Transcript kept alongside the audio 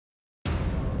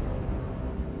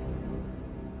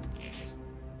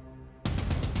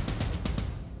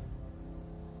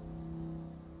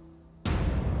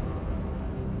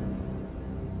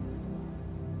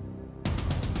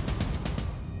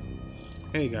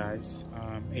Hey guys,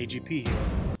 AGP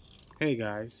here. Hey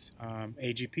guys,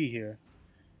 AGP here.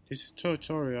 This is a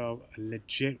tutorial of a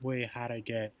legit way how to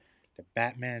get the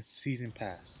Batman Season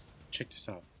Pass. Check this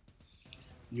out.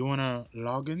 You wanna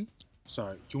log in?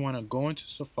 You wanna go into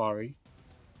Safari.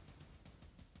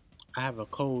 I have a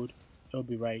code. It'll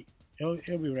be right. It'll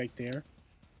be right there.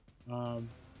 Um,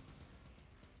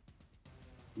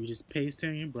 you just paste it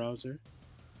in your browser.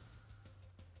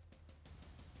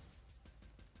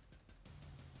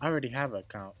 I already have an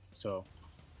account, so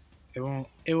it won't.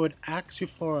 It would ask you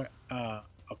for a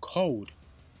code,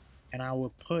 and I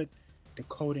will put the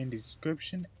code in the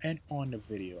description and on the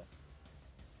video.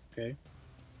 Okay,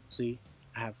 see,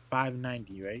 I have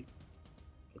 590, right?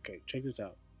 Okay, check this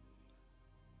out.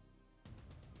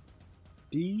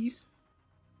 These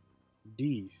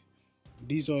these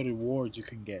these are the rewards you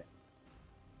can get.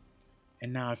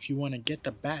 And now if you want to get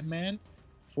the Batman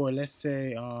for, let's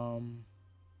say,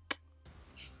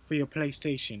 for your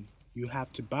PlayStation, you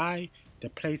have to buy the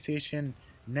PlayStation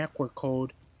network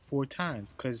code 4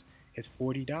 times because it's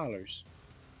 $40.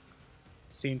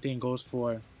 Same thing goes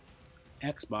for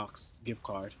Xbox gift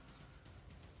card.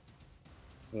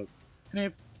 Look, and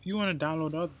if you want to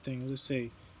download other things, let's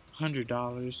say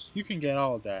 $100, you can get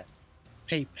all that.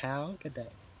 PayPal, look at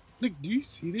that. Look, do you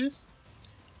see this?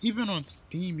 Even on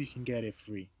Steam, you can get it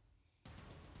free.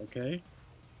 Okay?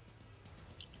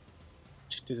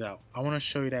 Check this out. I want to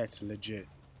show you that it's legit.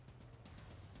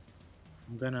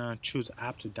 I'm gonna choose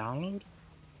app to download.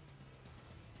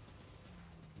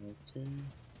 Okay.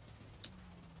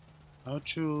 I'll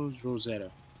choose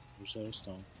Rosetta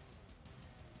Stone.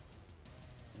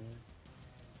 Okay.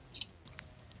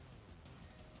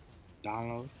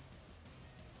 Download.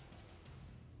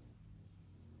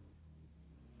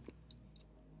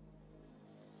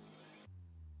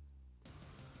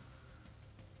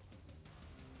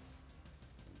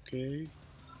 Okay.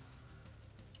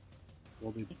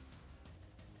 We'll be.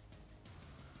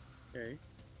 Okay.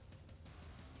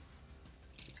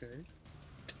 Okay.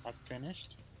 I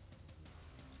finished.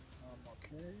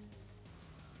 Okay.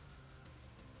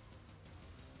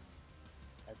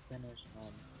 I finished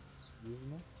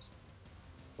using it,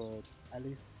 but at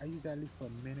least I use it at least for a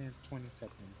minute and 20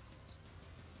 seconds.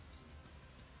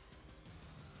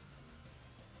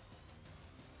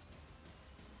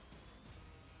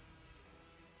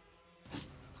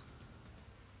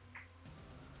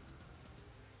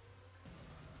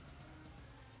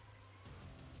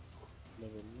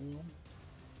 Level new.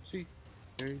 See,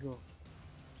 there you go.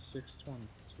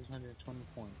 620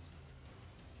 points.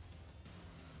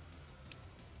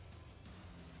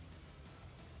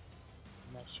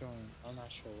 I'm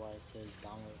not sure why it says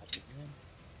download at the end.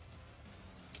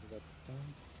 Is that the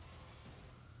thing?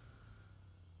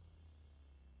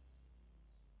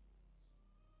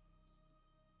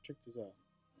 Check this out.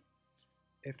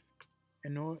 If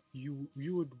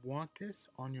you would want this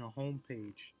on your home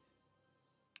page.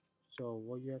 So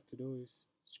what you have to do is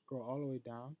scroll all the way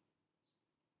down.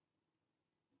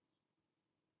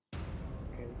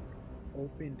 Okay.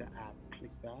 Open the app.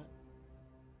 Click that.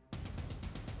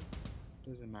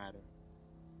 Doesn't matter.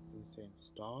 You say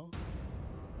install.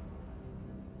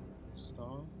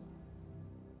 Install.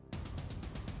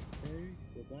 Okay,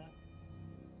 go back.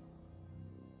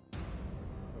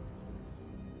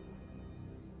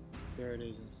 There it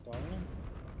is installing.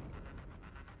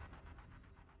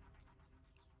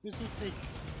 This will take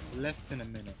less than a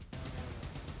minute.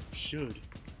 Should.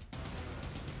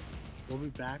 We'll be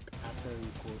back after we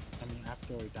record.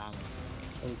 After we download.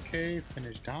 Okay,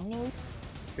 finish download.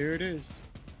 Here it is.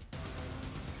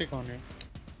 Click on it.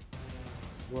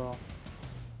 Well,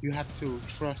 you have to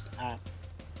trust app.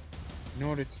 In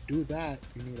order to do that,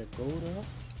 you need to go to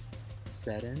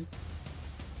settings,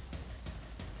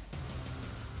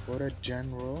 go to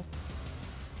general,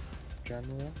 go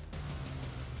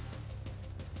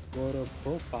to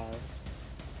profile,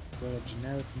 go to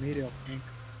generic media of ink,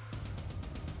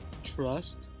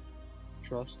 trust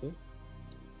it,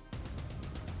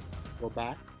 go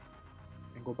back,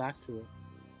 and go back to it.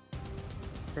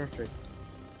 Perfect.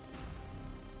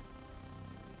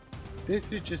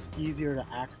 This is just easier to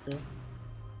access.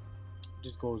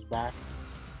 Just goes back.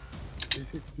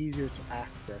 This is easier to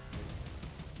access it.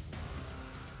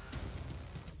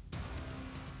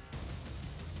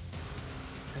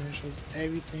 And it shows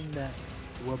everything that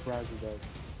the web browser does.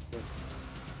 Look,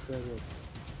 there it is.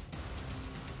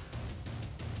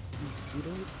 You see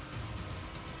those?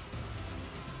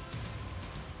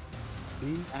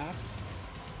 These apps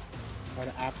are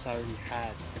the apps I already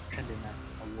had depending on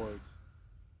awards.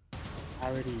 I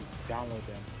already downloaded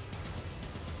them.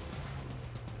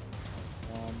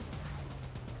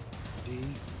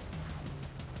 These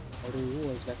or the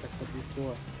rewards, like I said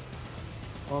before.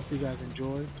 I hope you guys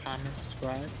enjoy, comment,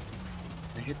 subscribe,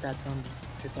 and hit that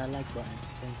like button.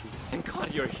 Thank you. Thank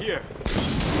God you're here.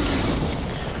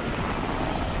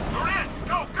 We're in!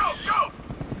 Go, go, go!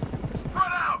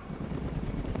 Spread out!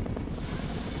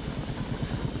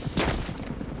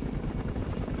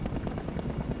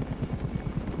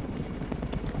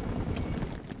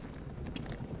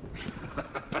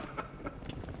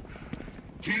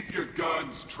 Keep your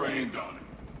guns trained on him.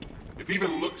 If he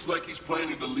even looks like he's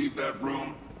planning to leave that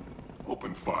room,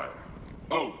 open fire.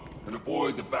 Oh, and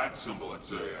avoid the bat symbol.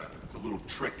 It's a little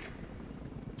trick.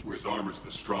 It's where his armor's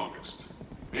the strongest.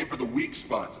 Aim for the weak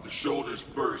spots at the shoulders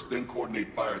first, then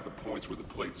coordinate fire at the points where the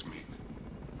plates meet.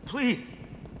 Please.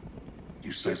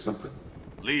 You say something?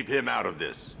 Leave him out of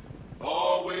this.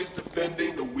 Always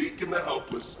defending the weak and the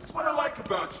helpless. That's what I like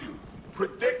about you.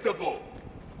 Predictable.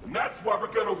 And that's why we're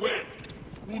gonna win.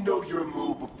 We know your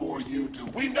move before you do.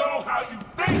 We know how you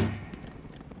think!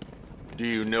 Do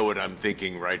you know what I'm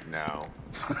thinking right now?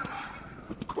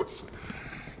 Of course.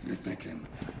 You're thinking,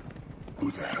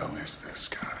 who the hell is this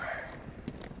guy?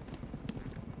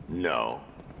 No.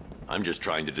 I'm just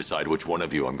trying to decide which one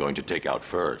of you I'm going to take out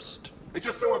first. And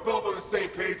just so we're both on the same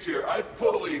page here, I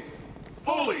fully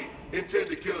intend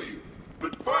to kill you.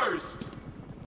 But first,